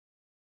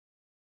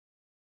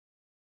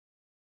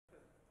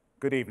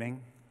Good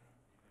evening,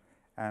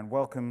 and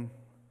welcome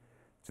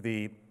to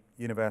the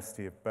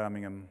University of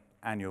Birmingham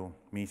annual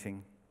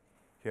meeting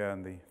here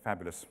in the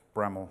fabulous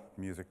Bramall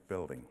Music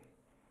Building.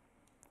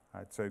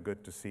 It's so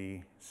good to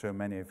see so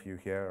many of you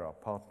here, our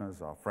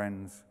partners, our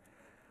friends,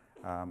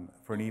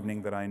 for an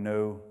evening that I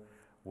know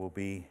will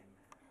be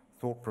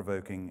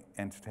thought-provoking,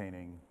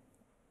 entertaining,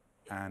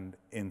 and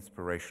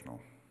inspirational.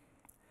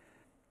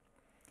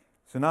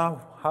 So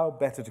now, how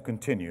better to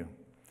continue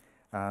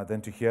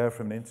than to hear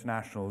from an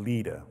international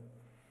leader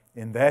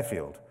in their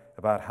field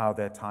about how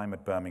their time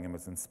at Birmingham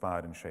has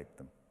inspired and shaped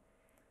them.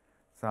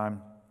 So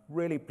I'm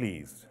really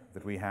pleased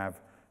that we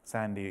have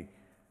Sandie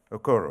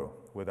Okoro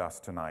with us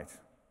tonight,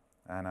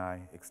 and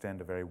I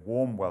extend a very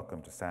warm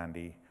welcome to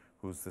Sandie,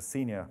 who's the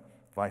Senior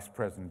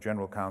Vice-President and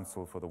General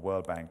Counsel for the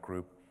World Bank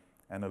Group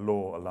and a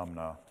law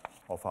alumna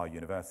of our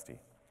university.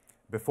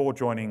 Before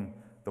joining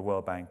the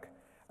World Bank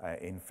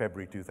in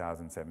February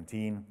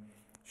 2017,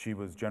 she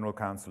was General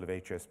Counsel of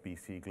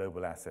HSBC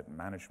Global Asset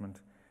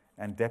Management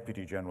and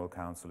Deputy General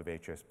Counsel of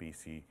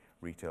HSBC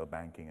Retail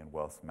Banking and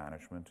Wealth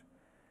Management.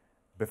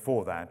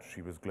 Before that,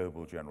 she was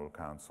Global General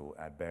Counsel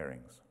at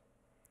Barings.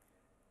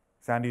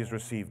 Sandie has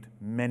received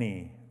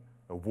many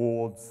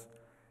awards,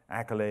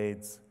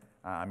 accolades.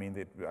 I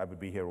would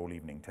be here all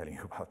evening telling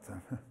you about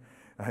them.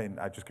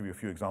 I'll just give you a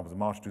few examples. In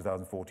March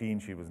 2014,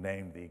 she was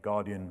named the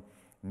Guardian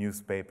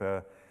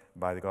newspaper,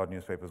 by the Guardian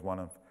newspaper, as one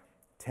of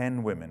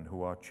 10 women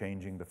who are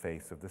changing the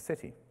face of the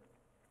city.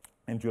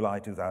 In July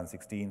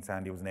 2016,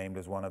 Sandie was named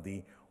as one of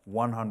the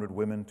 100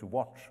 women to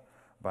watch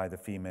by the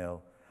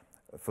female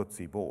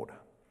FTSE board.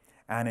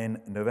 And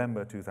in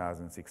November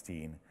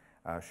 2016,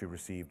 she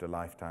received a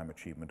Lifetime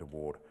Achievement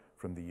Award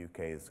from the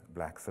UK's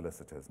Black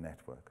Solicitors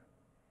Network.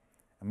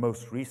 And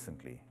most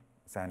recently,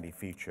 Sandie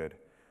featured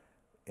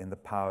in the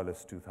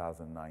Powerless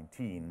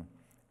 2019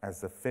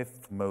 as the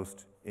 5th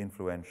most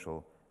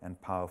influential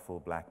and powerful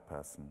black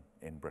person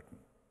in Britain.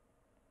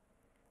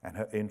 And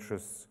her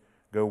interests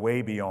go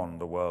way beyond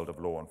the world of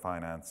law and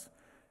finance.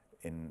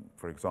 In,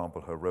 for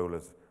example, her role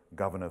as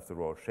governor of the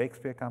Royal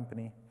Shakespeare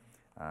Company,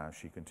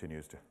 she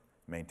continues to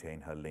maintain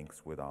her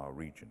links with our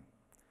region.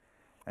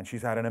 And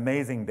she's had an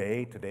amazing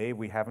day today.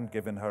 We haven't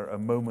given her a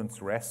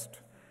moment's rest.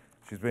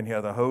 She's been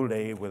here the whole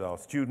day with our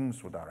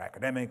students, with our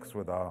academics,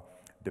 with our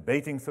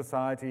debating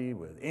society,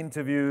 with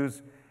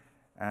interviews,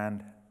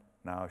 and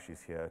now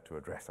she's here to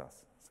address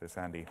us. So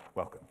Sandie,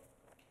 welcome.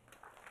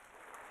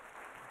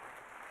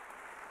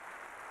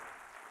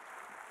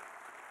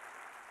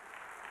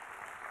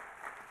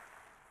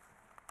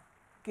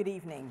 Good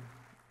evening,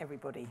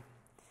 everybody.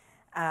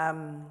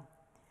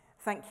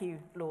 Thank you,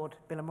 Lord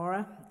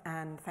Billamora,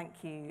 and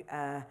thank you,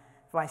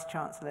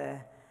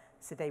 Vice-Chancellor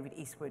Sir David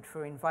Eastwood,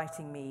 for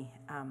inviting me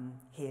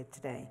here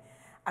today.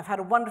 I've had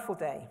a wonderful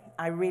day.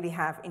 I really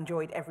have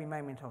enjoyed every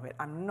moment of it.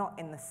 I'm not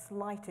in the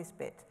slightest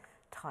bit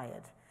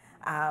tired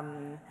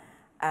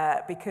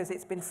because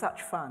it's been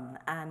such fun,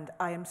 and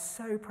I am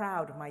so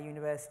proud of my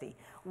university.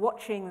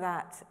 Watching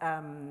that,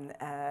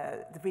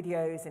 the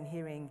videos and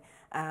hearing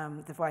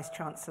the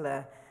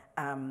Vice-Chancellor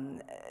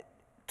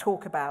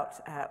talk about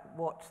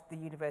what the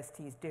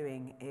university is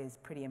doing is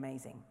pretty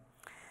amazing.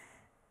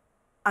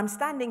 I'm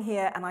standing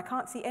here and I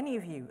can't see any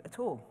of you at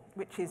all,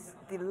 which is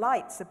the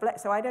lights are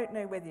so I don't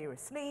know whether you're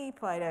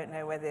asleep, I don't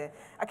know whether,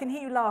 I can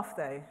hear you laugh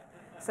though.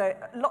 So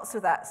lots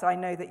of that, so I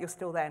know that you're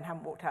still there and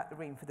haven't walked out the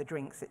room for the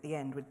drinks at the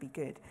end would be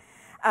good.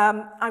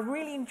 I've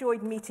really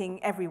enjoyed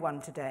meeting everyone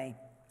today.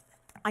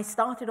 I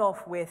started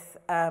off with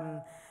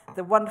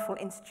the wonderful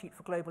Institute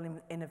for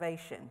Global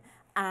Innovation,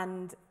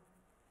 and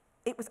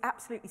it was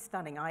absolutely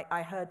stunning.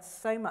 I heard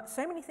so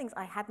many things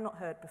I had not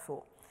heard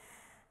before.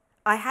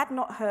 I had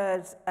not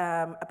heard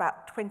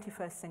about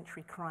 21st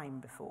century crime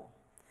before.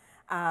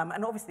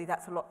 And obviously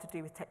that's a lot to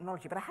do with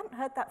technology, but I hadn't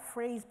heard that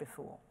phrase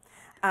before.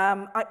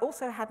 I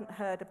also hadn't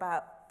heard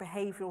about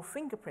behavioral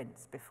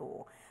fingerprints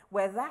before,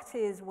 where that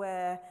is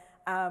where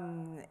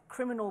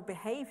criminal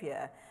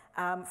behavior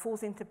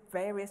falls into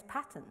various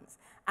patterns.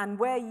 And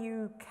where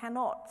you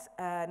cannot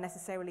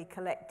necessarily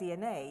collect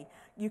DNA,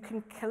 you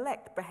can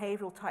collect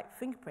behavioral type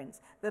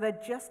fingerprints that are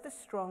just as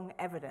strong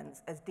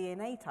evidence as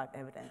DNA type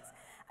evidence.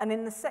 And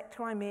in the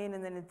sector I'm in,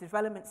 and in the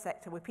development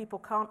sector, where people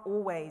can't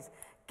always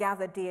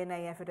gather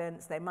DNA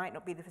evidence, there might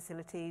not be the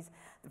facilities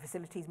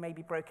may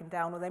be broken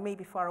down, or they may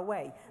be far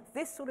away.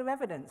 This sort of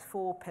evidence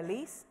for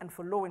police and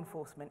for law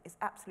enforcement is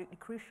absolutely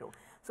crucial.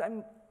 So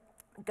I'm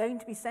going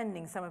to be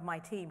sending some of my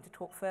team to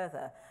talk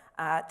further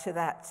to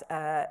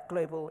that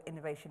global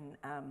innovation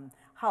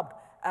hub,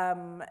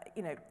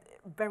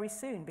 very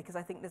soon, because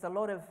I think there's a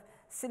lot of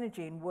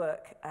synergy in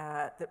work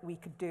that we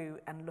could do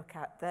and look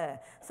at there.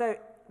 So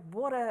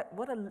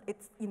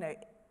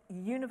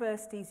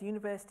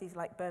universities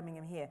like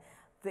Birmingham here,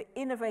 the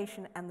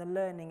innovation and the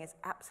learning is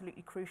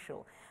absolutely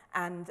crucial.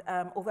 And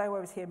although I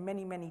was here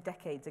many, many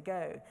decades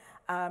ago,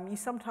 you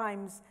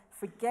sometimes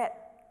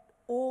forget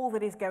all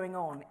that is going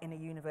on in a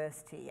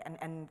university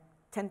and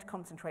tend to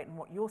concentrate on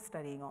what you're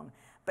studying on.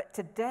 But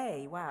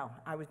today, wow,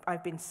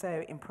 I've been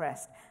so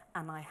impressed.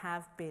 and I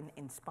have been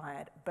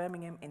inspired.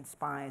 Birmingham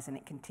inspires, and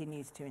it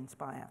continues to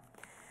inspire.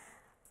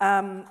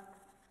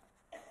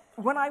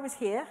 When I was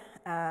here,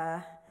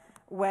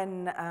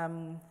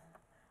 when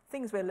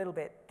things were a little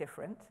bit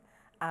different,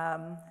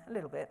 a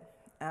little bit,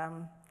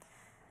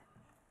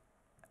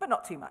 but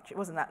not too much. It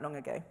wasn't that long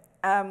ago.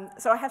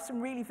 So I have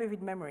some really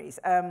vivid memories.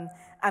 And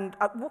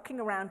walking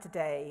around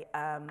today,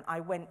 I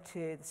went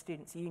to the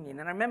Students' Union.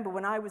 And I remember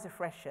when I was a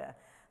fresher,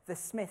 the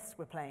Smiths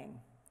were playing.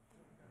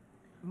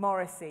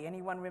 Morrissey,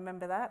 anyone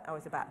remember that? I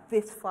was about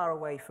this far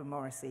away from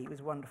Morrissey. It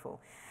was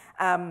wonderful.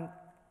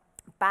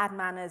 Bad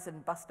Manners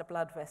and Buster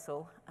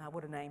Bloodvessel,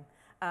 what a name,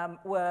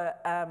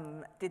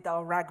 did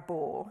our rag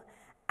ball.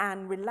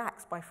 And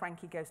Relax by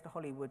Frankie Goes to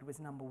Hollywood was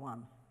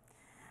 #1.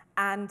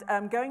 And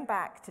going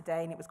back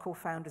today, and it was called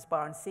Founders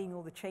Bar, and seeing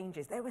all the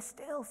changes, there were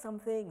still some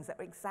things that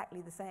were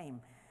exactly the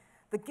same.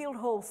 The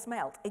Guildhall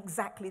smelt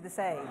exactly the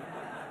same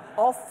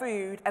of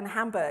food and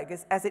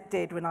hamburgers as it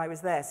did when I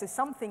was there. So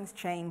some things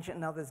change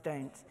and others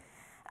don't.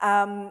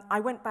 I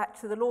went back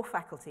to the law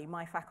faculty,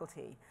 my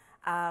faculty,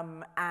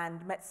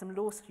 and met some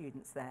law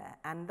students there.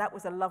 And that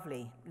was a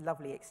lovely,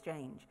 lovely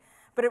exchange.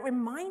 But it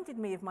reminded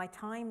me of my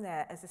time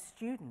there as a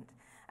student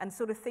and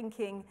sort of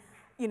thinking,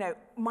 you know,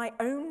 my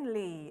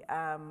only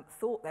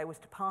thought there was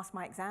to pass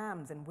my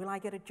exams and will I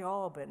get a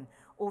job and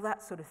all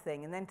that sort of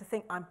thing. And then to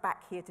think I'm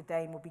back here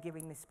today and will be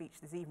giving this speech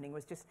this evening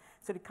was just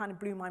sort of kind of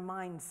blew my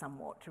mind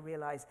somewhat to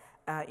realize,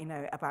 you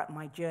know, about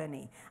my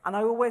journey. And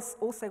I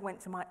also went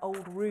to my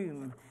old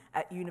room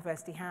at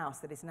University House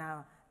that is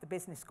now the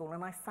business school,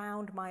 and I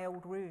found my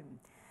old room.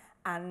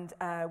 And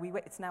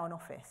it's now an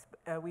office.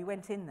 We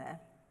went in there,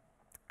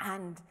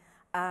 and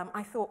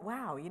I thought,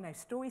 wow, you know,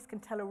 stories can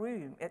tell a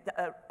room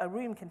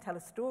can tell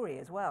a story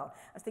as well.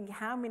 I was thinking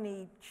how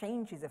many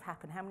changes have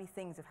happened, how many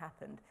things have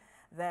happened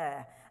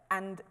there.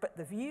 But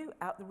the view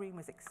out the room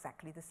was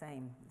exactly the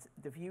same.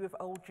 The view of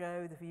Old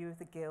Joe, the view of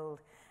the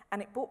Guild,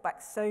 and it brought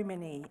back so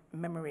many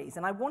memories.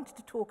 And I wanted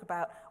to talk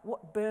about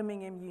what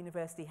Birmingham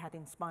University had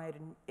inspired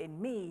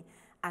in me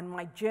and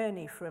my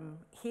journey from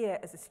here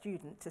as a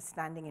student to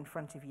standing in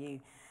front of you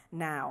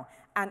now.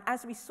 And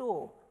as we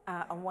saw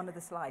on one of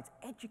the slides,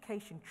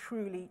 education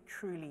truly,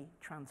 truly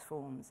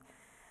transforms.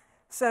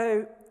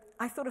 So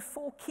I thought of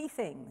 4 key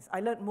things. I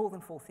learnt more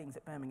than 4 things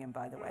at Birmingham,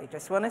 by the way.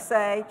 Just want to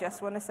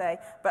say.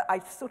 But I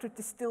sort of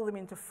distilled them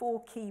into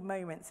 4 key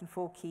moments and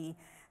 4 key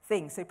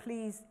things. So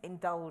please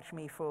indulge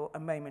me for a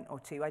moment or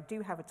two. I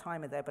do have a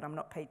timer there, but I'm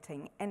not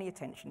paying any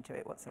attention to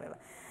it whatsoever.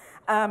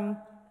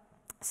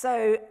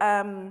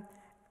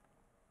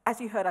 As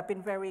you heard, I've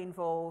been very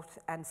involved,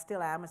 and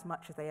still am, as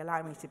much as they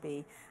allow me to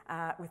be,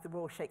 with the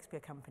Royal Shakespeare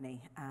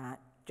Company,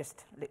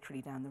 just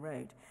literally down the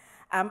road.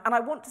 And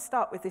I want to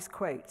start with this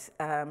quote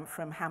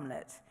from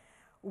Hamlet.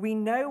 "We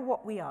know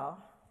what we are,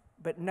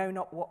 but know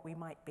not what we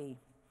might be."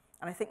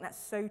 And I think that's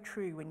so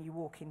true when you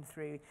walk in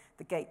through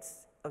the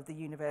gates of the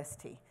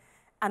university.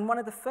 And one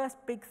of the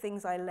first big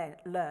things I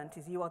learned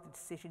is you are the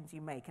decisions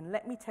you make. And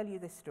let me tell you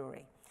this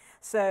story.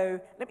 So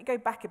let me go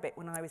back a bit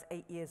when I was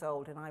 8 years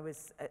old and I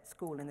was at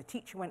school, and the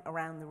teacher went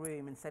around the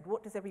room and said,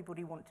 "What does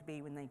everybody want to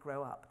be when they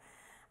grow up?"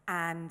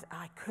 And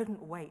I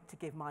couldn't wait to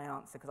give my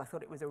answer because I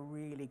thought it was a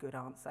really good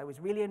answer. I was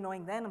really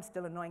annoying then, I'm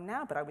still annoying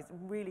now, but I was a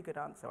really good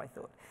answer, I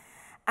thought.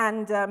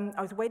 And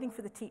I was waiting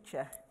for the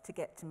teacher to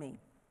get to me.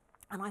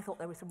 And I thought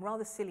there were some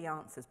rather silly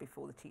answers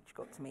before the teacher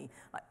got to me,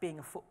 like being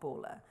a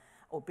footballer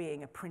or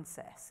being a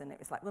princess. And it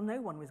was like, well,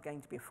 no one was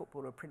going to be a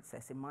footballer or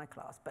princess in my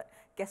class. But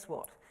guess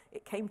what?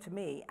 It came to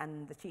me,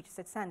 and the teacher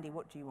said, "Sandie,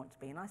 what do you want to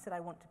be?" And I said,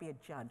 "I want to be a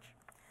judge."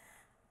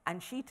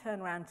 And she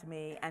turned around to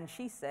me and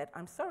she said,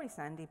 "I'm sorry,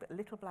 Sandie, but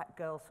little black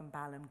girls from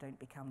Balham don't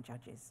become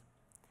judges."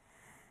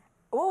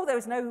 Oh, there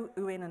was no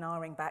oohing and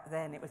ahhing back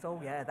then. It was, oh,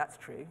 yeah, that's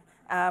true.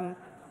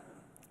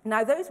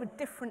 Now, those were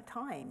different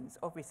times,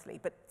 obviously,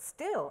 but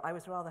still, I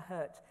was rather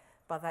hurt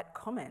by that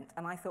comment.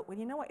 And I thought, well,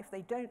 you know what? If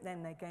they don't,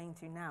 then they're going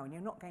to now, and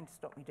you're not going to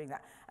stop me doing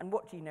that. And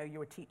what do you know?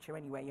 You're a teacher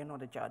anyway. You're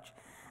not a judge.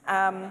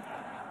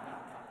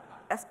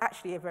 That's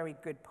actually a very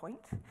good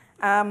point,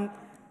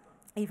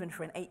 even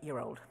for an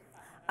 8-year-old.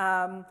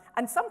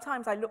 And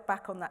sometimes I look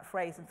back on that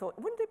phrase and thought,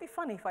 wouldn't it be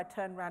funny if I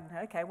turned around and,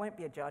 okay, I won't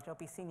be a judge, I'll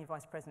be Senior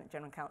Vice-President and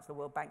General Counsel of the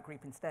World Bank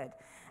Group instead.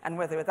 And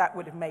whether that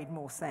would have made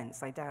more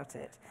sense, I doubt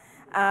it.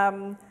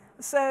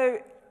 So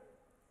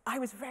I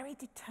was very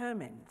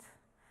determined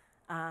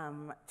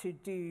to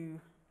do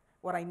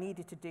what I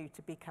needed to do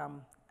to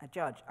become a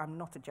judge. I'm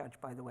not a judge,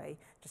 by the way,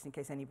 just in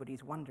case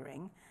anybody's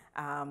wondering.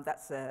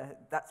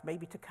 That's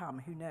maybe to come,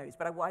 who knows.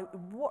 But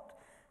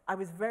I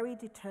was very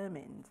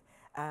determined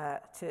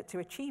to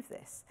achieve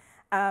this.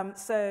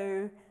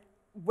 So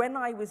when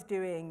I was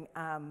doing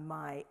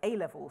my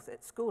A-levels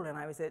at school, and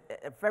I was at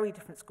a very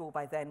different school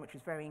by then, which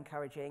was very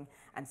encouraging,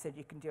 and said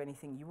you can do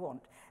anything you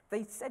want,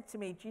 they said to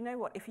me, do you know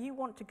what, if you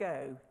want to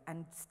go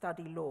and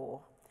study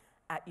law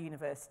at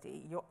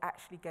university, you're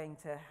actually going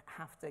to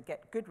have to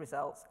get good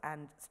results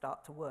and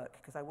start to work,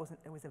 because I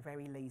was a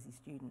very lazy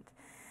student.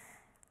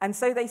 And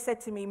so they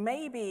said to me,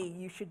 maybe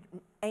you should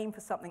aim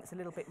for something that's a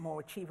little bit more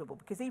achievable,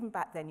 because even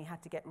back then you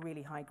had to get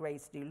really high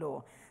grades to do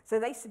law. So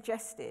they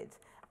suggested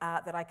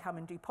that I come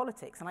and do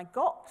politics. And I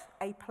got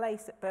a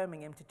place at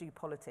Birmingham to do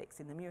politics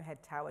in the Muirhead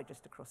Tower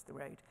just across the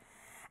road.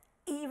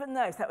 Even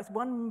though, so that was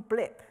one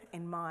blip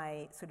in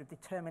my sort of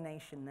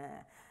determination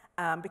there,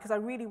 because I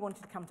really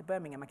wanted to come to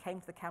Birmingham. I came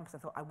to the campus, I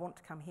thought, I want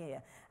to come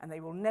here, and they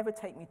will never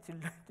take me to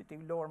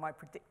do law on my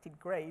predicted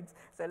grades,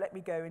 so let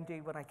me go and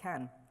do what I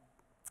can.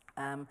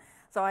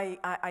 So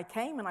I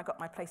came and I got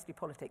my place to do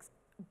politics.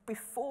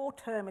 Before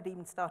term had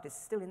even started,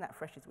 still in that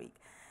Freshers' Week,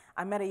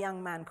 I met a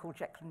young man called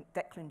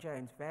Declan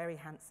Jones, very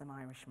handsome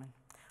Irishman.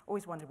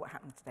 Always wondered what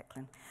happened to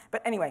Declan.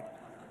 But anyway,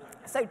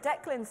 so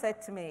Declan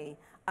said to me,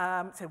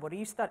 so what are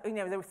you studying?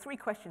 You know, there were 3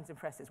 questions in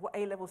Freshers. What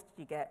A-levels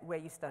did you get, where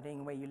are you studying,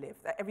 and where you live?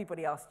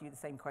 Everybody asked you the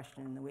same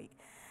question in the week.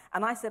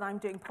 And I said, I'm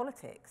doing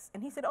politics.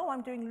 And he said, oh,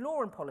 I'm doing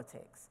law and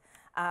politics.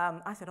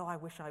 I said, oh, I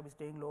wish I was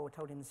doing law,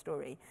 told him the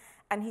story.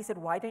 And he said,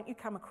 why don't you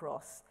come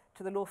across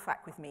to the law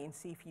fac with me and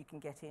see if you can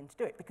get in to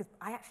do it? Because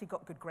I actually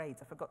got good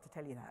grades. I forgot to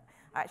tell you that.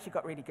 I actually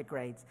got really good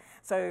grades.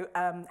 So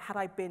had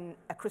I been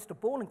a crystal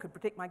ball and could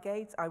predict my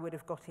grades, I would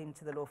have got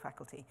into the law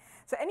faculty.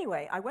 So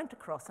anyway, I went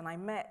across and I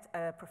met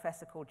a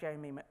professor called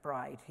Jeremy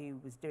McBride, who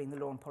was doing the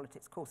law and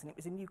politics course, and it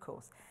was a new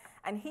course.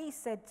 And he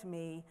said to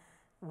me,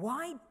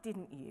 why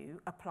didn't you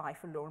apply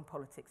for law and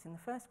politics in the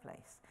first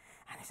place?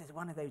 And this is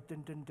one of those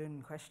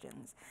dun-dun-dun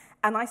questions.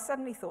 And I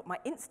suddenly thought, my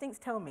instincts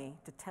tell me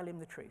to tell him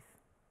the truth.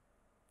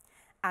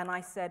 And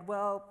I said,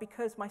 well,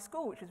 because my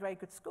school, which was a very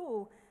good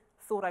school,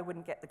 thought I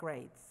wouldn't get the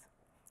grades.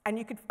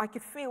 And I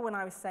could feel when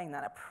I was saying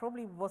that, it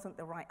probably wasn't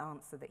the right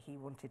answer that he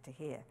wanted to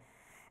hear.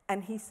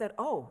 And he said,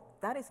 oh,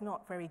 that is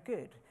not very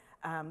good.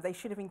 They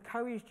should have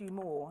encouraged you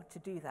more to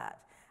do that.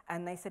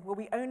 And they said, well,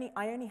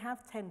 I only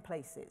have 10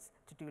 places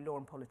to do law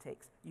and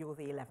politics. You're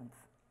the 11th.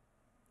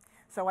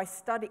 So I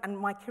studied, and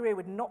my career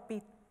would not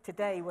be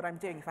today what I'm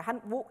doing if I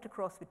hadn't walked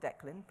across with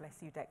Declan, bless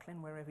you,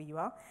 Declan, wherever you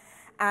are,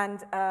 and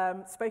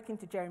spoken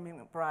to Jeremy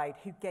McBride,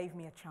 who gave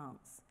me a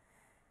chance.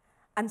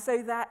 And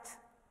so that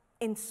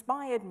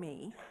inspired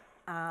me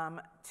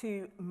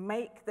to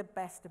make the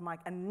best of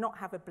and not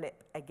have a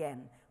blip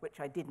again, which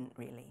I didn't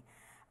really,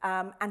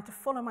 and to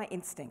follow my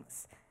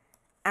instincts.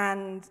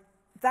 And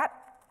that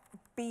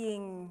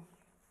being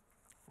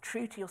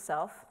true to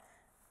yourself,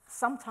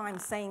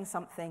 sometimes saying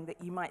something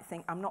that you might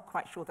think, I'm not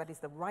quite sure that is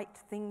the right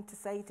thing to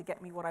say to get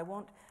me what I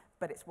want,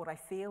 but it's what I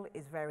feel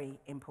is very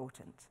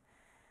important.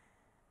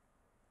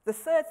 The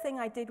third thing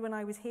I did when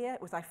I was here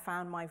was I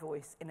found my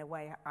voice in a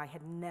way I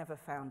had never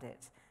found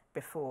it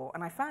before,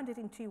 and I found it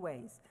in 2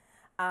 ways.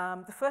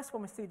 The first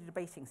one was through the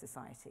Debating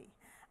Society,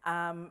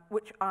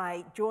 which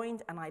I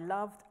joined and I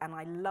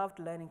loved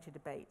learning to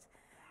debate.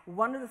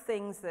 One of the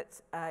things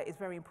that is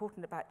very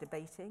important about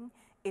debating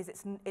is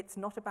it's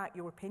not about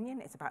your opinion,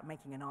 it's about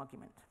making an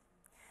argument.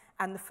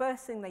 And the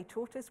first thing they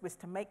taught us was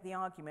to make the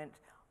argument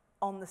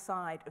on the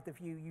side of the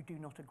view you do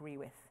not agree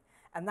with.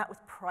 And that was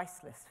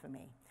priceless for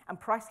me, and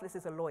priceless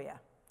as a lawyer,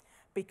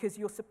 because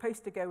you're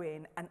supposed to go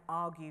in and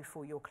argue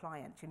for your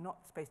client. You're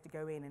not supposed to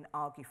go in and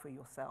argue for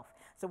yourself.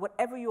 So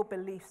whatever your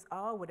beliefs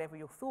are, whatever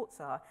your thoughts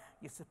are,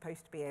 you're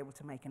supposed to be able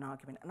to make an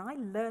argument. And I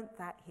learned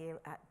that here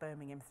at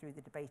Birmingham through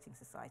the Debating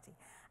Society.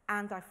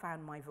 And I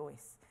found my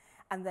voice.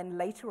 And then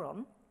later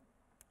on,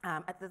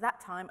 at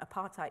that time,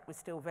 apartheid was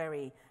still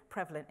very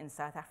prevalent in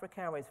South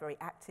Africa. I was very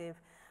active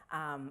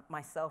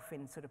myself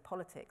in sort of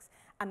politics.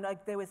 And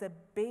there was a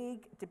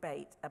big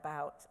debate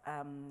about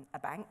a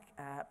bank,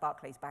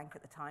 Barclays Bank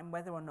at the time,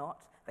 whether or not,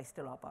 they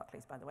still are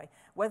Barclays, by the way,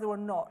 whether or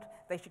not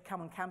they should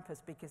come on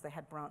campus because they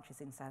had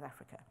branches in South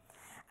Africa.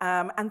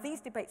 And these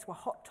debates were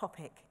hot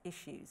topic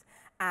issues.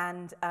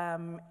 And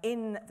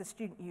in the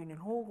Student Union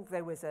Hall,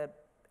 there was the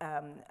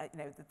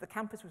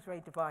campus was very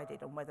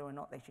divided on whether or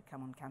not they should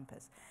come on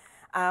campus.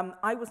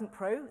 I wasn't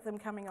pro them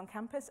coming on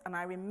campus, and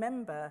I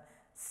remember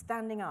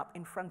standing up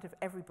in front of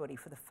everybody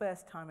for the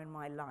first time in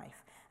my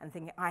life and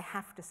thinking, I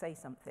have to say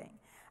something.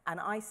 And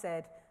I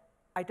said,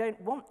 I don't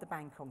want the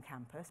bank on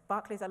campus.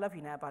 Barclays, I love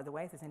you now, by the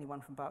way, if there's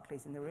anyone from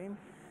Barclays in the room.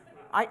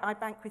 I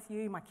bank with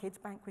you, my kids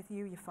bank with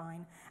you, you're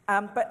fine.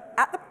 But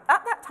at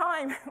that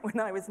time, when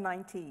I was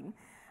 19,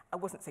 I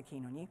wasn't so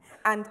keen on you.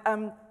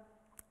 And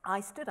I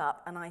stood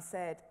up and I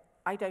said,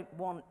 I don't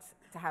want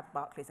to have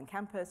Barclays on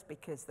campus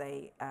because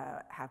they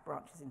have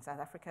branches in South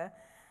Africa.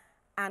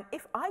 And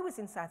if I was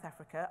in South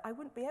Africa, I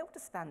wouldn't be able to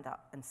stand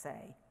up and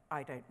say,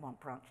 I don't want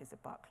branches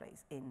of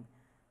Barclays in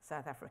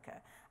South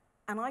Africa.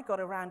 And I got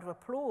a round of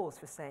applause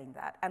for saying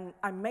that. And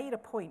I made a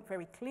point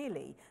very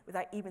clearly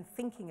without even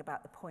thinking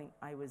about the point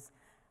I was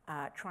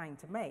trying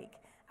to make.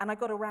 And I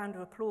got a round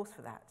of applause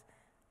for that.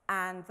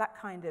 And that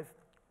kind of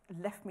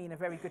left me in a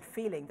very good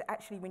feeling that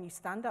actually when you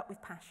stand up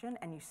with passion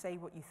and you say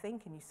what you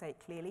think and you say it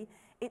clearly,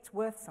 it's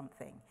worth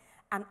something.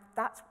 And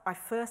I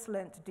first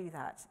learned to do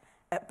that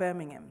at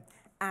Birmingham.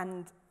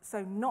 And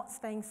so not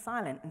staying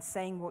silent and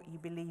saying what you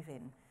believe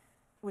in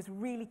was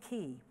really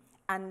key.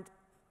 And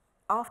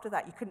after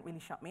that, you couldn't really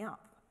shut me up.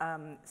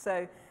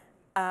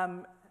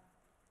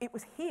 It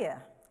was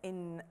here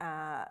in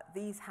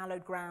these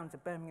hallowed grounds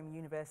of Birmingham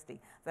University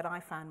that I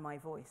found my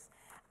voice.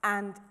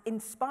 And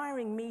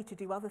inspiring me to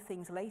do other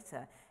things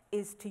later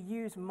is to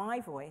use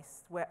my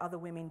voice where other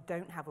women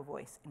don't have a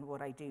voice in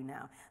what I do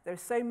now. There are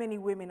so many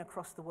women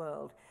across the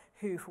world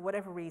who, for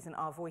whatever reason,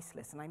 are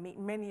voiceless, and I meet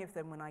many of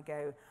them when I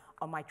go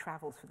on my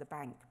travels for the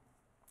bank.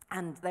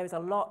 And there are a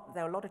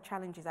lot of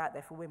challenges out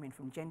there for women,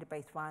 from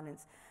gender-based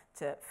violence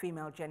to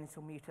female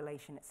genital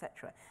mutilation,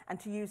 etc. And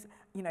to use,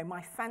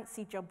 my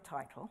fancy job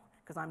title,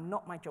 because I'm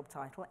not my job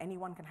title,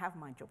 anyone can have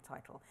my job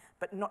title,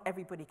 but not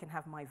everybody can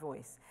have my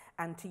voice.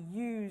 And to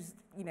use,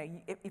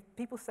 if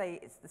people say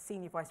it's the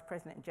Senior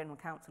Vice-President and General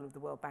Counsel of the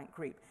World Bank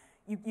Group,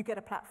 you get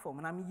a platform,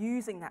 and I'm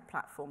using that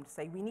platform to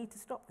say we need to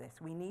stop this,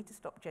 we need to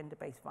stop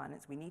gender-based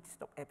violence, we need to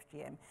stop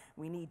FGM,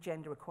 we need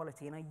gender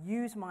equality, and I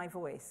use my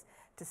voice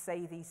to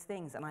say these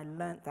things, and I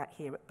learnt that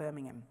here at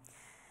Birmingham.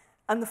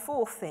 And the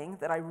fourth thing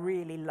that I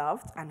really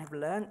loved and have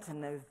learnt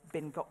and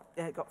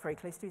have got very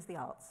close to is the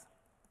arts.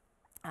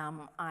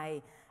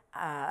 I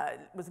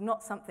was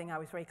not something I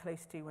was very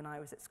close to when I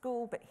was at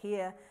school, but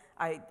here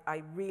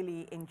I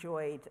really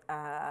enjoyed,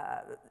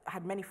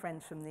 had many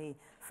friends from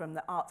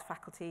the arts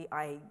faculty.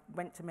 I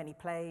went to many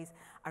plays.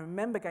 I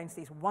remember going to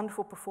these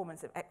wonderful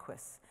performances of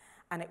Equus,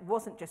 and it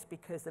wasn't just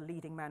because the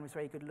leading man was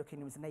very good looking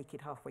and was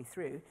naked halfway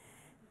through.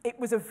 It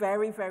was a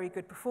very, very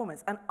good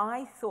performance. And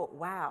I thought,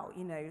 wow,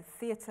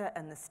 theatre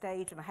and the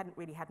stage, and I hadn't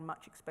really had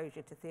much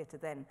exposure to theatre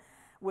then,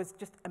 was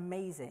just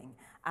amazing.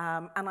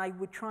 And I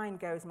would try and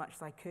go as much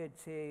as I could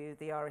to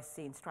the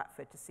RSC in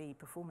Stratford to see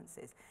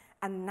performances.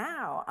 And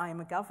now I'm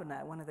a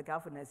governor, one of the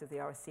governors of the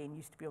RSC, and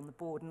used to be on the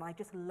board, and I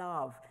just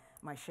love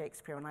my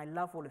Shakespeare, and I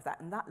love all of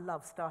that. And that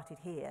love started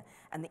here,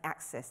 and the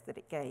access that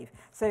it gave.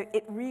 So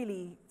it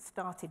really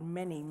started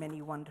many,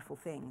 many wonderful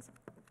things.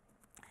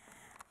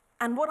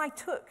 And what I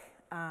took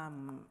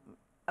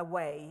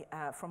away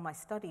from my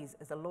studies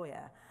as a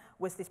lawyer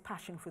was this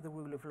passion for the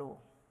rule of law.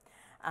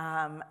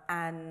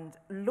 And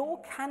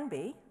law can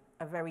be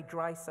a very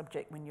dry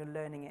subject when you're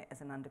learning it as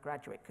an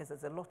undergraduate, because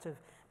there's a lot of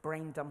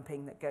brain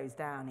dumping that goes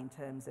down in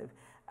terms of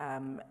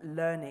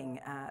learning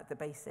the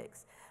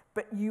basics.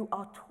 But you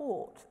are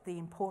taught the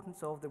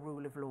importance of the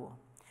rule of law.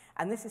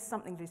 And this is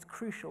something that is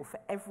crucial for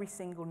every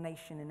single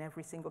nation in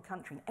every single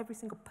country, and every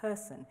single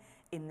person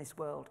in this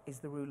world is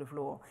the rule of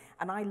law.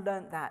 And I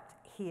learnt that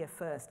here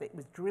first. It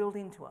was drilled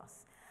into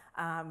us.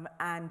 And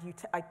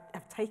I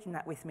have taken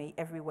that with me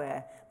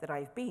everywhere that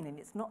I've been, and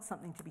it's not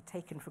something to be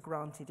taken for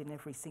granted in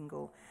every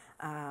single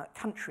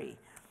country.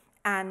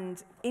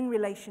 And in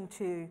relation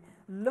to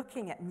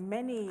looking at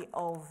many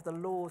of the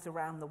laws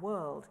around the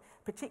world,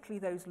 particularly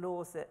those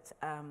laws that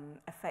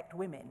affect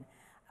women,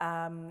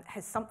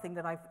 has something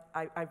that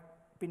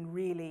it's been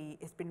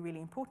really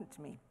important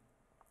to me.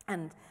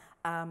 And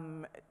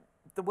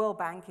the World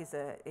Bank is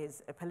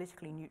a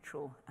politically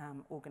neutral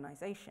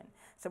organization,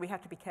 so we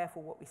have to be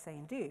careful what we say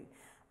and do.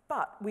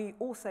 But we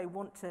also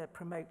want to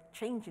promote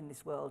change in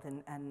this world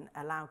and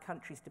allow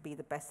countries to be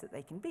the best that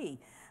they can be.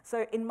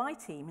 So in my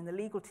team, in the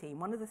legal team,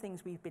 one of the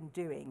things we've been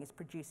doing is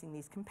producing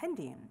these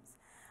compendiums.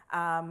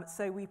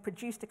 So we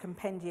produced a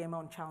compendium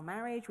on child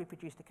marriage, we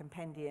produced a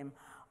compendium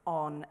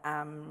on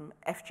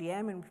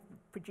FGM, and we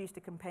produced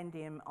a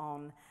compendium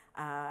on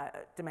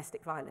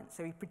domestic violence.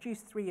 So we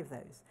produced 3 of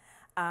those.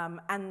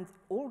 And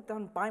all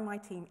done by my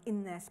team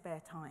in their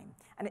spare time.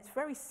 And it's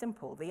very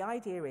simple. The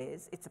idea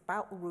is, it's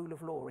about the rule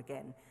of law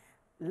again.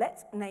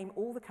 Let's name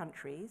all the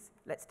countries,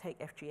 let's take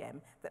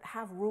FGM, that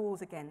have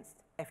rules against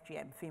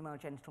FGM, female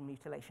genital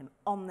mutilation,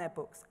 on their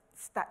books,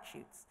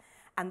 statutes.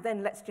 And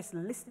then let's just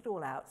list it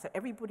all out so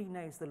everybody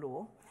knows the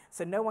law,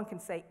 so no one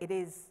can say it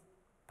is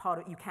part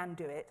of, you can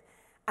do it,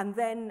 and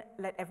then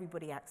let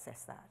everybody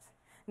access that.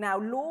 Now,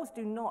 laws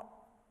do not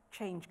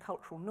change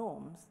cultural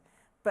norms,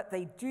 but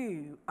they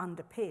do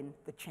underpin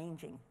the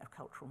changing of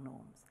cultural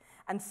norms.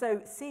 And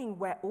so seeing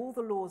where all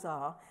the laws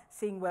are,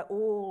 seeing where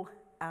all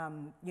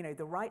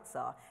the rights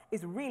are,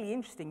 is really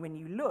interesting when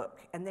you look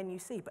and then you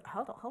see, but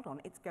hold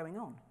on, it's going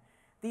on.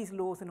 These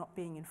laws are not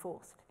being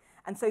enforced.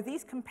 And so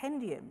these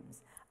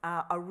compendiums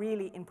are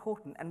really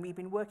important, and we've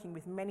been working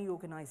with many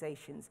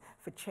organizations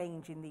for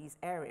change in these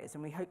areas,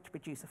 and we hope to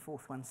produce a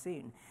 4th one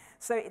soon.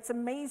 So it's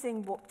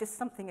amazing what just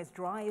something as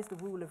dry as the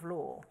rule of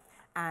law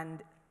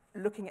and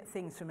looking at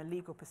things from a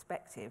legal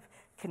perspective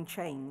can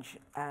change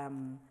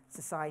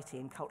society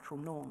and cultural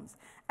norms.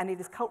 And it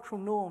is cultural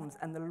norms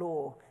and the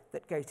law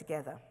that go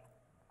together.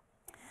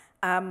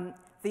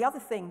 The other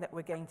thing that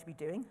we're going to be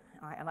doing,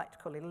 I like to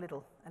call it a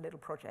little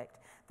project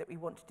that we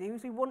want to do,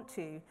 is we want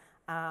to,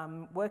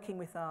 working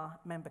with our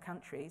member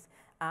countries,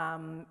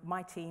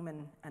 my team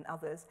and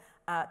others,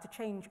 to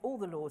change all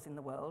the laws in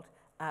the world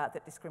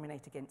that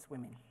discriminate against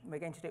women. We're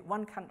going to do it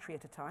one country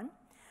at a time.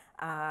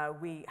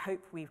 We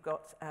hope we've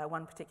got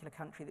one particular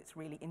country that's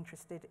really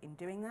interested in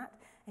doing that.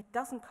 It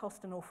doesn't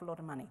cost an awful lot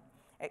of money.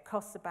 It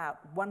costs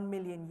about $1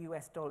 million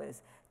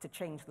to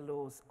change the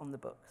laws on the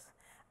books.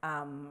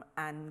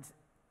 And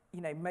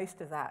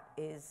most of that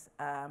is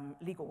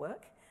legal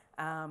work,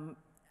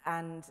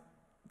 and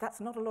that's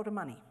not a lot of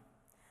money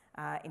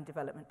in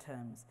development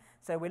terms.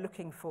 So we're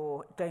looking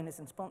for donors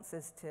and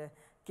sponsors to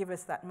give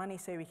us that money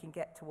so we can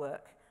get to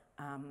work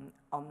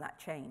on that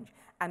change.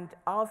 And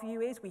our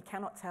view is we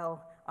cannot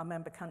tell our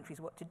member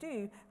countries what to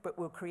do, but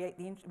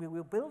we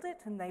will build it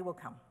and they will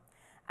come.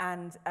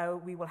 And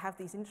we will have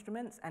these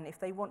instruments, and if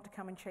they want to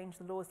come and change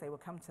the laws, they will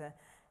come to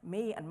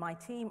me and my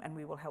team, and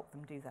we will help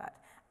them do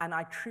that. And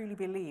I truly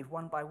believe,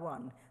 one by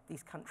one,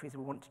 these countries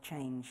will want to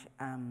change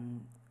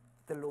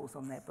the laws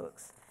on their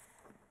books.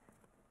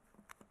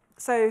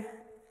 So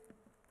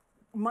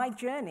my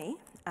journey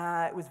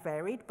was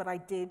varied, but I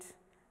did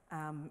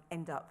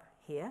end up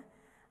here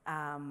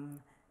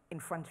in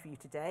front of you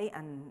today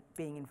and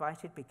being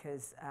invited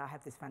because I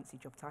have this fancy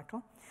job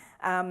title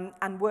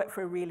and work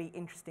for a really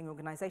interesting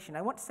organization.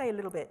 I want to say a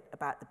little bit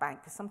about the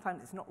bank because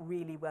sometimes it's not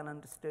really well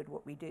understood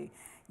what we do.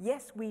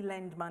 Yes, we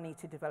lend money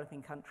to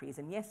developing countries,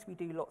 and yes, we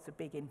do lots of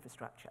big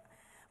infrastructure,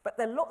 but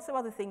there are lots of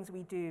other things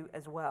we do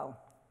as well.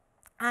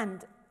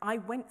 And I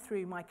went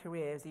through my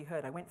career, as you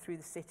heard, I went through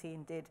the city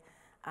and did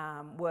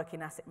work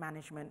in asset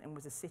management and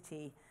was a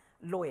city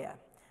lawyer.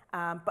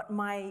 But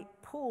my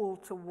pull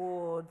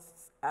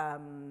towards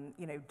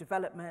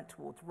development,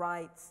 towards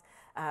rights,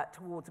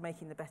 towards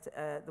making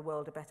the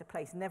world a better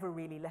place never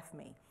really left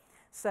me.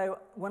 So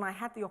when I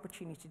had the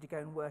opportunity to go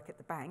and work at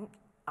the bank,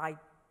 I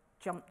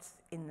jumped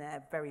in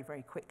there very,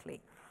 very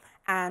quickly.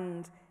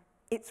 And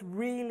it's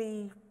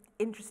really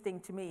interesting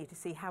to me to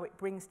see how it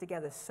brings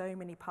together so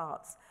many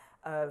parts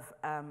of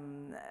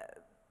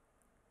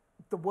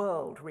the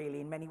world, really,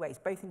 in many ways,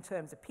 both in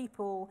terms of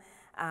people,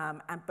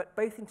 but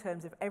both in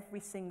terms of every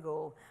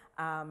single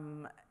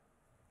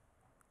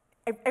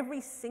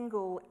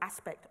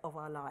aspect of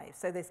our lives.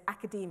 So there's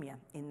academia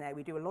in there.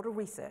 We do a lot of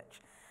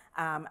research,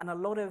 and a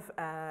lot of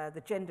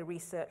the gender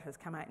research has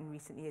come out in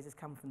recent years has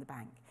come from the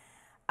bank.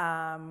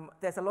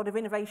 There's a lot of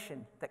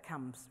innovation that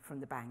comes from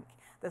the bank.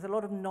 There's a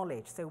lot of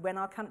knowledge. So when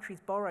our countries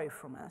borrow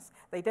from us,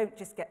 they don't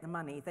just get the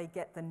money, they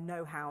get the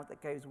know-how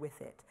that goes with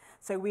it.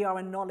 So we are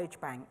a knowledge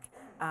bank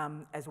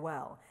as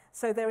well.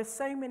 So there are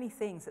so many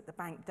things that the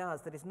bank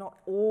does that is not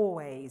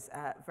always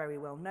very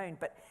well known,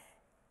 but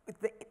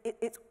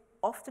it's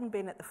often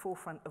been at the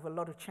forefront of a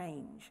lot of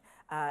change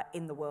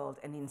in the world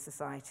and in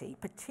society,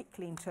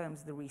 particularly in terms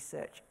of the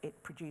research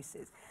it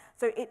produces.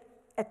 So it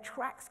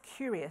attracts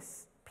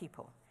curious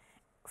people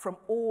from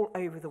all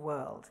over the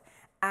world.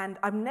 And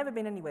I've never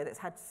been anywhere that's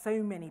had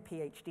so many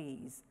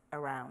PhDs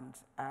around.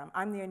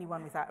 I'm the only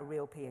one without a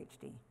real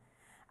PhD.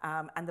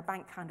 And the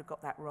bank kind of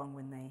got that wrong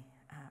when they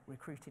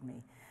recruited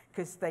me,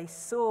 because they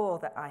saw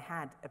that I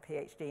had a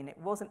PhD, and it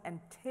wasn't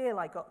until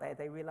I got there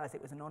they realized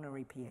it was an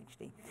honorary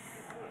PhD.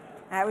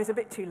 It was a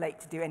bit too late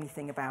to do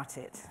anything about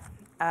it.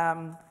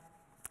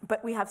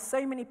 But we have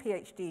so many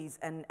PhDs,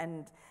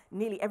 and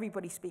nearly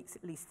everybody speaks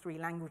at least 3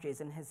 languages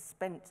and has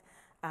spent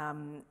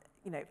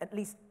at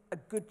least a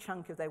good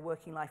chunk of their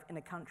working life in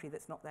a country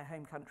that's not their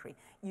home country.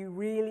 You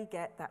really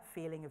get that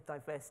feeling of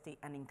diversity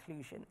and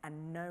inclusion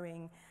and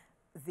knowing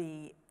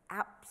the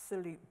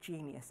absolute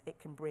genius it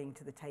can bring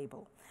to the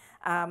table.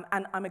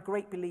 And I'm a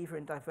great believer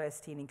in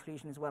diversity and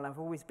inclusion as well. I've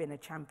always been a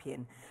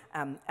champion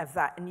of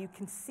that. And you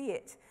can see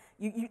it.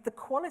 The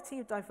quality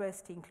of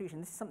diversity and inclusion,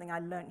 this is something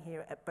I learned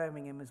here at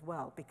Birmingham as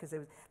well, because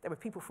there were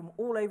people from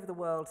all over the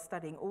world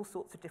studying all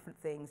sorts of different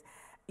things.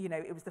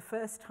 It was the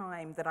first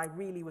time that I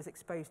really was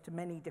exposed to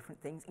many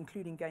different things,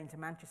 including going to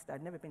Manchester.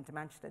 I'd never been to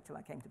Manchester till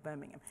I came to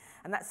Birmingham.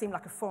 And that seemed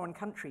like a foreign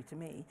country to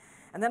me.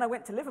 And then I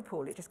went to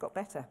Liverpool. It just got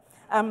better.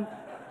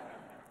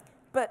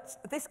 But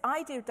this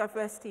idea of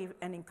diversity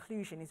and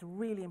inclusion is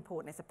really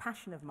important. It's a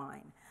passion of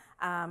mine.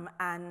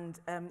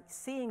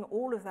 Seeing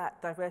all of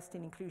that diversity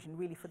and inclusion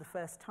really for the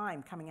first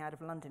time coming out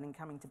of London and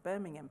coming to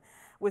Birmingham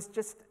was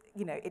just,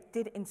 it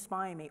did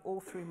inspire me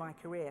all through my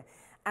career.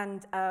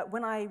 And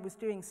when I was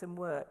doing some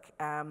work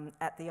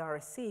at the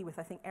RSC with,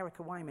 I think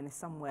Erica Wyman is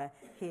somewhere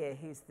here,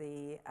 who's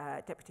the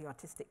Deputy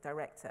Artistic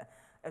Director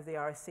of the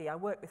RSC, I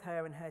worked with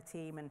her and her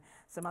team and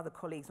some other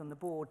colleagues on the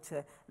board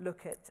to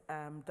look at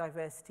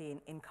diversity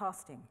in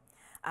casting.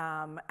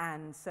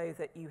 And so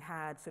that you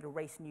had sort of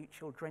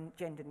race-neutral,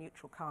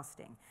 gender-neutral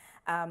casting.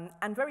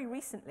 And very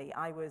recently,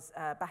 I was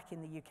back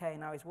in the UK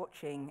and I was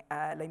watching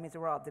Les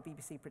Miserables, the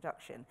BBC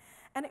production.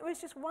 And it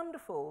was just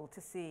wonderful to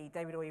see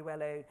David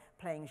Oyelowo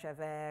playing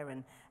Javert,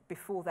 and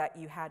before that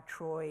you had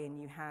Troy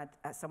and you had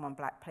someone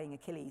black playing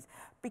Achilles,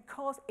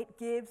 because it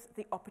gives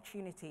the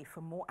opportunity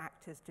for more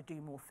actors to do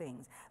more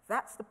things.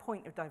 That's the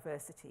point of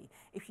diversity.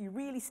 If you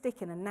really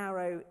stick in a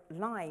narrow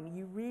line,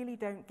 you really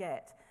don't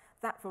get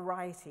that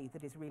variety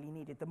that is really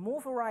needed. The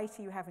more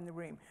variety you have in the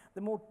room,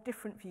 the more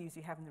different views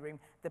you have in the room,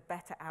 the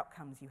better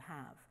outcomes you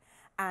have.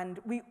 And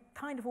we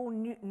kind of all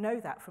know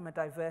that from a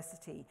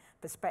diversity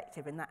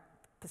perspective, and that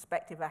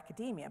perspective of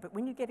academia. But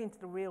when you get into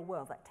the real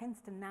world, that tends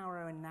to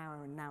narrow and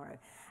narrow and narrow.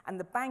 And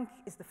the bank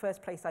is the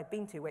first place I've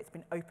been to where it's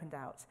been opened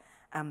out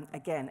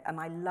again. And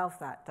I love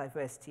that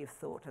diversity of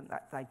thought and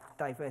that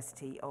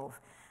diversity of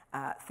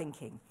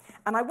thinking.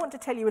 And I want to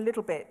tell you a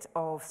little bit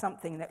of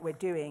something that we're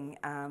doing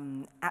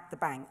at the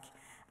bank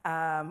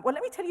Well,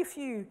 let me tell you a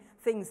few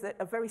things that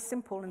are very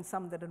simple and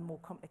some that are more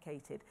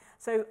complicated.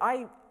 So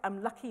I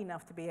am lucky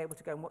enough to be able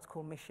to go on what's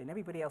called mission.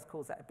 Everybody else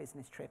calls that a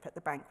business trip. At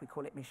the bank, we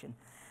call it mission,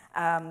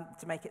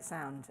 to make it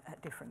sound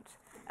different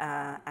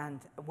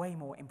and way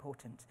more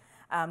important.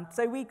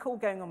 So we call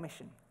going on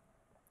mission.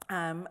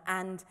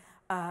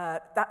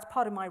 That's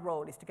part of my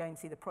role, is to go and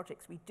see the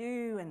projects we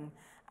do and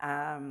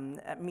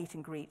meet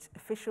and greet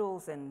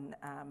officials and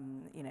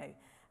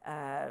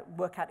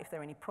work out if there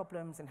are any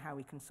problems and how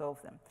we can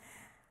solve them.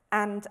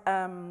 And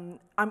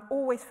I'm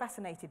always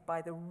fascinated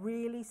by the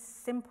really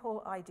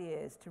simple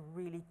ideas to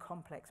really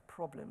complex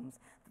problems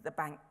that the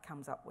bank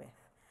comes up with.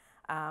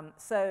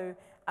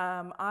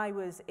 I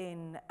was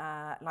in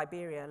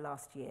Liberia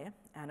last year,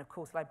 and of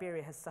course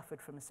Liberia has suffered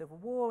from a civil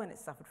war and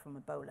it's suffered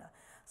from Ebola.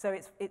 So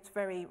it's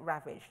very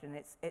ravaged, and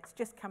it's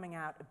just coming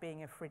out of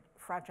being a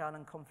fragile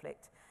and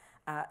conflict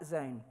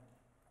zone.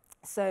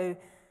 So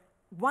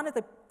one of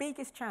the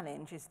biggest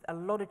challenges is a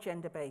lot of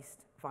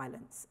gender-based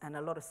violence and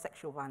a lot of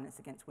sexual violence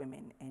against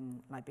women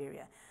in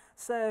Liberia.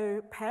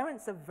 So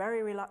parents are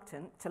very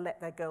reluctant to let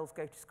their girls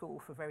go to school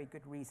for very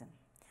good reason.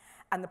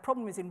 And the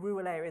problem is, in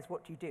rural areas,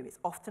 what do you do? It's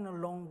often a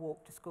long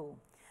walk to school.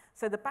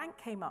 So the bank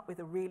came up with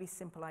a really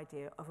simple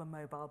idea of a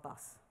mobile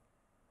bus,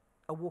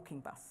 a walking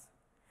bus.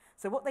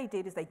 So what they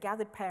did is they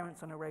gathered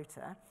parents on a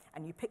rota,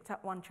 and you picked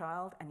up one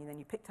child, and then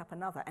you picked up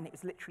another, and it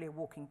was literally a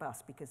walking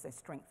bus because there's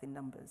strength in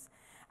numbers.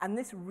 And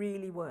this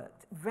really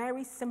worked.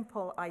 Very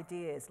simple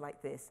ideas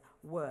like this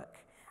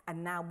work,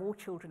 and now more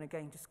children are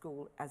going to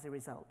school as a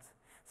result.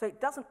 So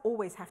it doesn't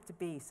always have to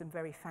be some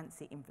very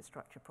fancy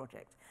infrastructure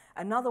project.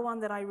 Another one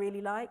that I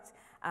really liked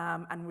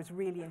and was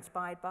really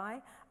inspired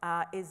by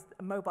is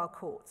mobile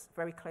courts,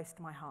 very close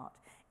to my heart.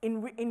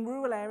 In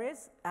rural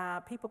areas,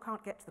 people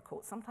can't get to the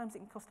court. Sometimes it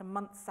can cost a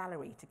month's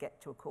salary to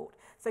get to a court.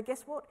 So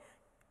guess what?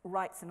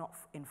 Rights are not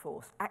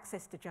enforced.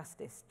 Access to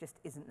justice just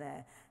isn't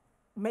there,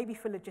 maybe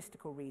for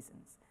logistical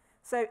reasons.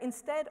 So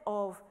instead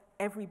of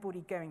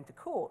everybody going to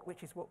court,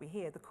 which is what we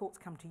hear, the courts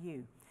come to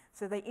you.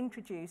 So they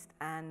introduced,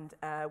 and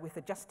with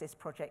a justice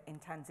project in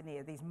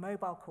Tanzania, these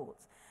mobile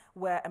courts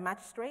where a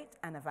magistrate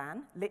and a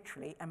van,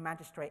 literally a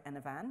magistrate and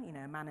a van,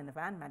 a man in a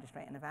van,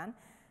 magistrate in a van,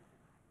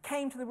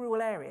 came to the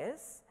rural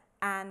areas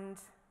and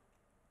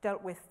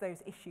dealt with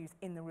those issues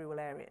in the rural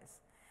areas.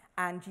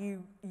 And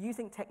you,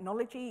 using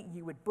technology,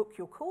 you would book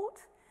your court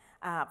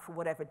for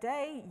whatever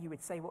day, you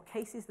would say what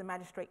cases the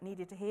magistrate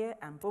needed to hear,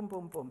 and boom,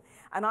 boom, boom.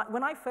 And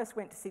when I first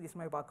went to see this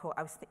mobile court,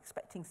 I was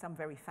expecting some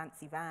very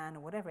fancy van or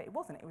whatever. It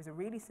wasn't. It was a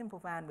really simple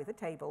van with a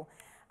table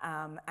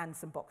and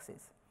some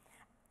boxes.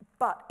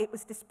 But it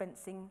was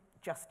dispensing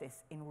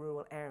justice in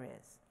rural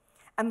areas.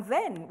 And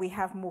then we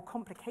have more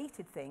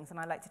complicated things, and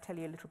I'd like to tell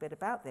you a little bit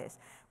about this,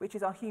 which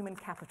is our Human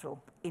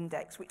Capital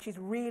Index, which is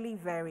really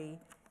very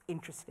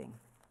interesting.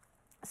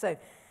 So,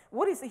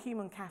 what is the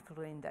Human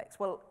Capital Index?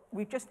 Well,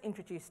 we've just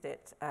introduced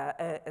it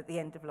at the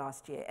end of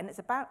last year, and it's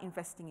about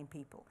investing in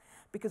people.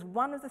 Because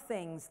one of the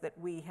things that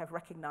we have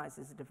recognized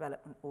as a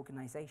development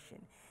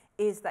organization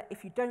is that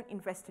if you don't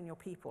invest in your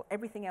people,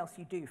 everything else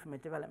you do from a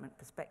development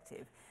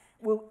perspective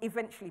will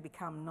eventually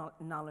become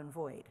null and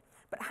void.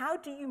 But how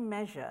do you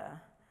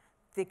measure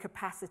the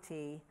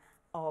capacity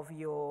of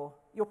your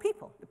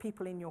people, the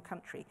people in your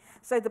country?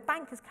 So the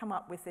bank has come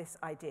up with this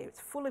idea. It's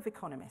full of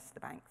economists, the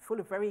bank, full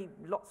of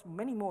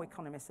many more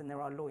economists than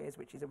there are lawyers,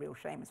 which is a real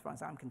shame as far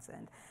as I'm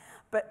concerned.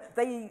 But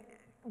they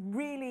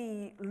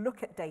really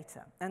look at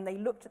data, and they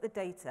looked at the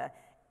data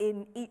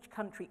in each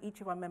country,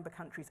 each of our member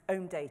countries'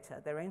 own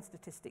data, their own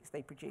statistics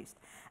they produced.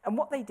 And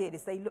what they did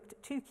is they looked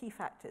at two key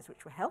factors,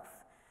 which were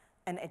health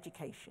and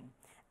education.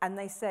 And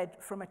they said,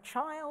 from a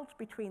child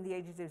between the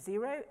ages of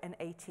 0 and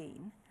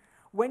 18,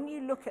 when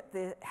you look at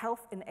the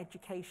health and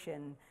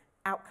education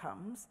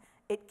outcomes,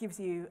 it gives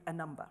you a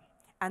number.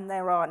 And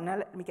there are, now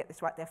let me get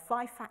this right, there are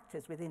 5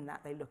 factors within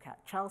that they look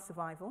at: child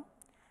survival,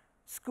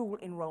 school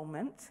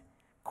enrollment,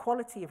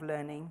 quality of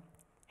learning,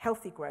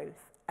 healthy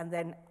growth, and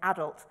then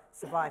adult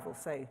survival.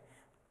 So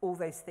all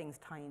those things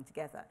tie in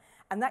together.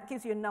 And that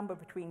gives you a number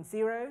between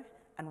 0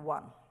 and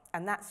 1.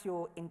 And that's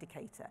your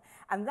indicator.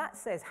 And that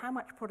says how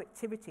much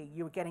productivity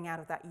you're getting out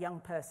of that young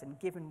person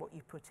given what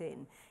you put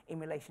in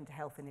relation to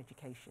health and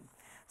education.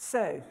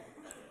 So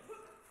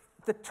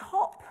the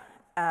top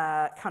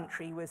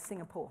country was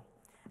Singapore,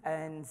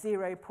 and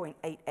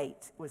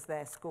 0.88 was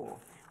their score.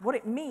 What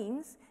it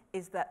means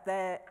is that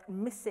they're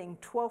missing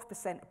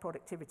 12% of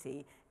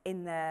productivity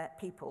in their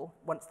people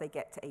once they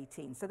get to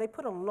 18. So they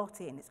put a lot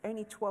in. It's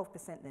only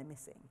 12% they're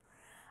missing.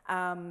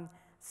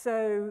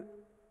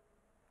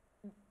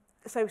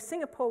 So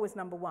Singapore was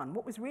number 1.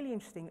 What was really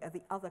interesting are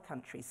the other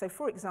countries. So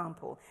for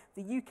example,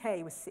 the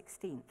UK was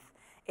 16th.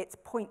 It's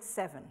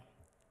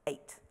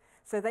 0.78.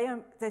 So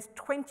there's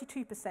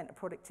 22% of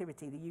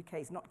productivity the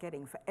UK is not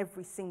getting for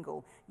every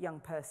single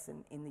young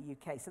person in the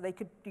UK. So they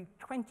could do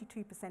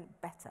 22%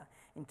 better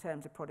in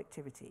terms of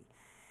productivity.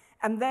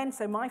 And then,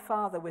 so my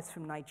father was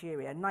from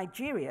Nigeria.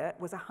 Nigeria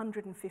was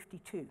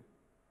 152.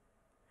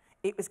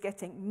 It was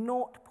getting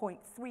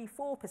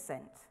 0.34%.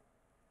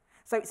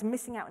 So it's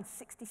missing out on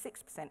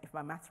 66%, if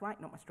my math's right,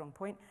 not my strong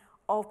point,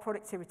 of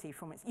productivity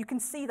from its, you can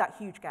see that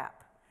huge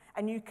gap,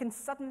 and you can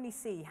suddenly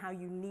see how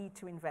you need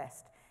to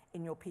invest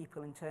in your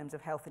people in terms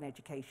of health and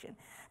education,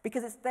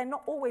 because they're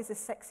not always the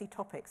sexy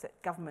topics that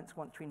governments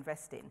want to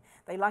invest in.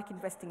 They like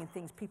investing in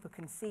things people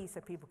can see so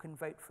people can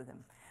vote for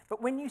them.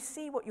 But when you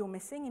see what you're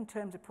missing in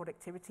terms of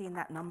productivity in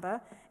that number,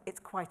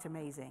 it's quite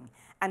amazing.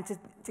 And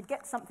to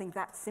get something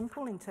that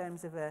simple in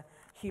terms of a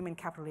human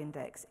capital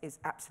index is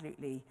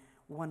absolutely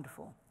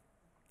wonderful.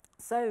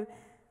 So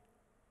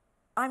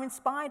I'm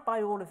inspired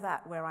by all of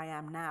that where I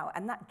am now,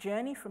 and that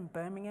journey from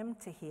Birmingham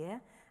to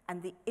here,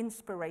 and the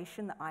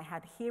inspiration that I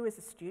had here as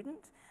a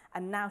student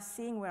and now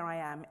seeing where I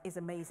am is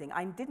amazing.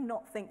 I did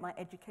not think my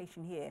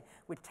education here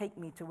would take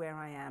me to where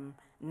I am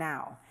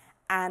now.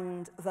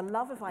 And the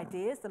love of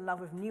ideas, the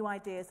love of new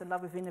ideas, the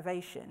love of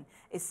innovation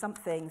is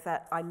something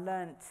that I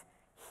learnt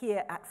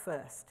here at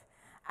first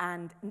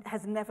and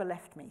has never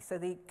left me. So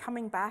the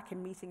coming back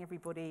and meeting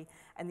everybody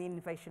and the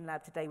Innovation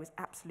Lab today was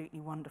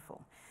absolutely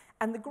wonderful.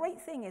 And the great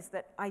thing is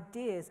that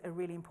ideas are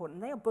really important.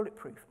 They are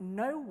bulletproof.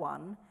 No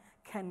one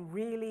can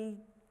really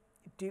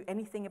do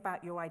anything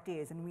about your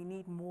ideas, and we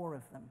need more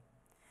of them.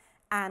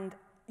 And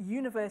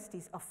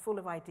universities are full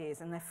of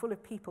ideas, and they're full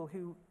of people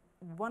who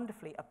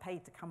wonderfully are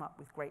paid to come up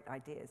with great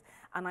ideas.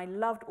 And I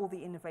loved all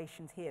the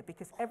innovations here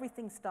because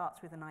everything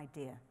starts with an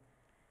idea.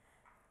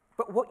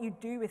 But what you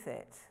do with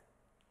it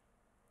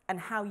and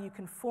how you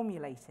can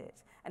formulate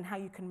it and how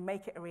you can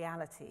make it a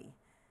reality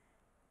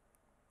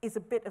is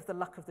a bit of the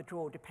luck of the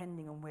draw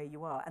depending on where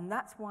you are. And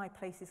that's why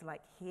places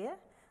like here,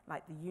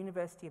 like the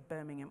University of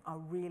Birmingham, are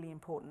really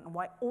important, and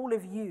why all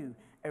of you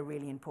are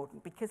really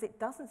important, because it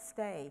doesn't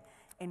stay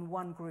in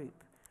one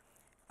group.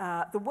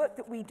 The work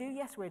that we do,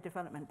 yes, we're a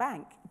development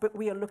bank, but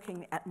we are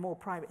looking at more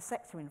private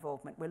sector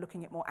involvement. We're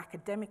looking at more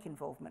academic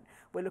involvement.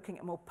 We're looking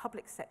at more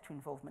public sector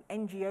involvement.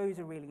 NGOs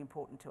are really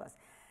important to us.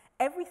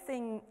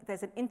 Everything,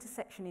 there's an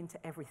intersection into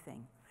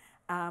everything,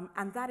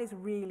 and that is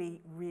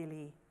really,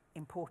 really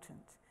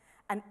important.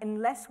 And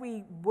unless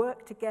we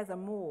work together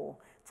more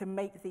to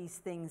make these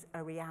things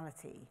a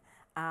reality,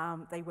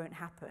 they won't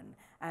happen.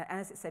 And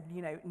as it said,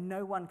 you know,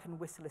 no one can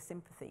whistle a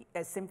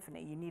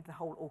symphony. You need the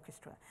whole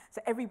orchestra.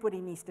 So everybody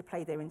needs to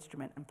play their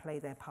instrument and play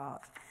their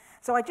part.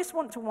 So I just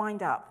want to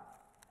wind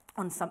up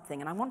on something,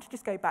 and I want to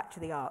just go back to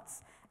the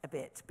arts a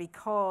bit,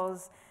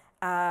 because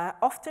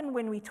often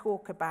when we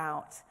talk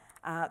about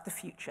the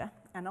future,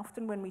 and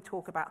often when we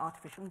talk about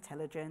artificial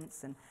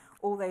intelligence and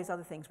all those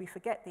other things, we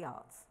forget the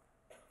arts.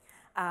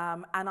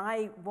 And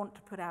I want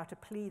to put out a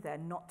plea there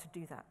not to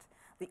do that.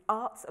 The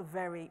arts are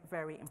very,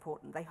 very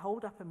important. They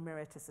hold up a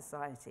mirror to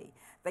society.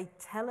 They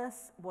tell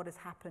us what has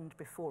happened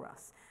before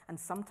us, and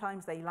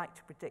sometimes they like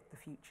to predict the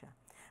future.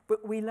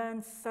 But we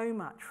learn so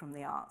much from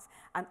the arts,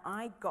 and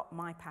I got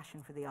my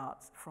passion for the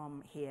arts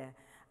from here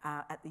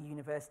at the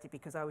university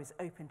because I was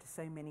open to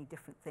so many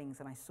different things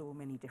and I saw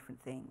many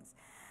different things.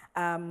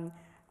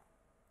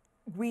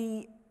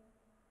 We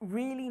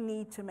really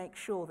need to make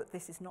sure that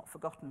this is not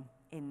forgotten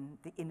in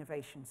the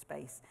innovation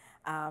space.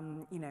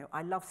 You know,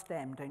 I love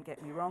STEM, don't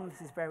get me wrong,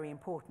 this is very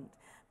important.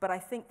 But I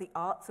think the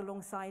arts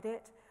alongside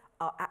it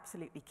are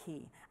absolutely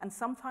key. And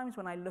sometimes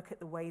when I look at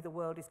the way the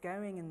world is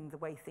going and the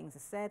way things are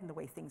said and the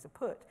way things are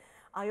put,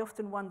 I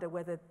often wonder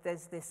whether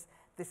there's this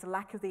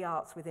lack of the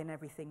arts within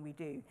everything we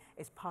do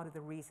is part of the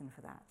reason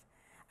for that.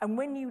 And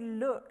when you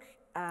look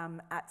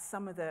at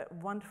some of the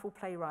wonderful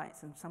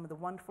playwrights and some of the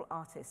wonderful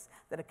artists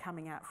that are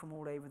coming out from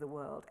all over the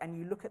world, and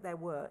you look at their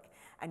work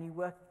and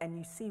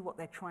you see what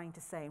they're trying to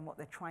say and what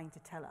they're trying to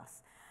tell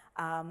us,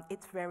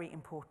 it's very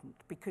important,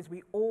 because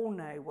we all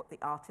know what the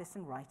artists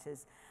and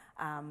writers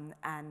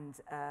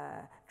and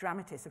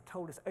dramatists have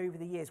told us over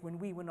the years when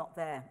we were not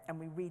there, and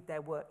we read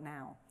their work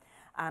now.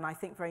 And I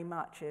think very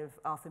much of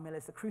Arthur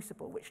Miller's The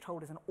Crucible, which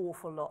told us an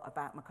awful lot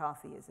about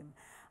McCarthyism.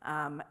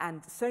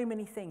 And so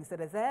many things that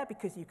are there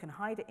because you can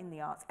hide it in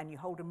the arts and you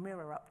hold a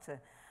mirror up to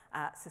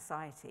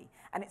society.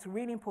 And it's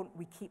really important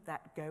we keep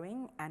that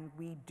going and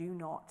we do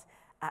not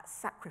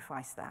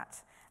sacrifice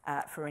that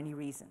for any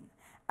reason.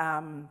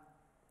 You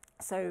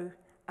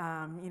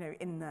know,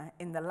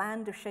 in the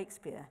land of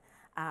Shakespeare,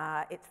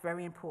 it's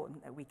very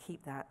important that we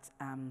keep that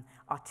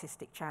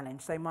artistic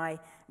challenge. So my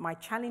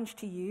challenge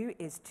to you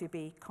is to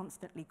be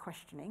constantly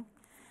questioning,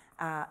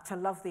 to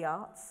love the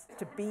arts,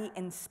 to be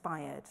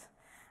inspired.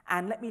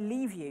 And let me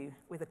leave you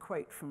with a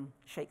quote from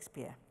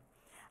Shakespeare.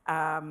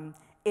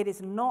 It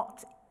is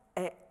not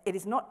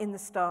in the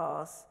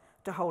stars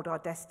to hold our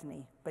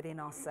destiny, but in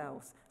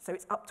ourselves. So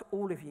it's up to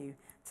all of you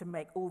to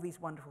make all these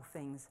wonderful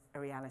things a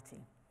reality.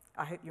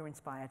 I hope you're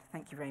inspired.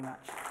 Thank you very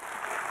much.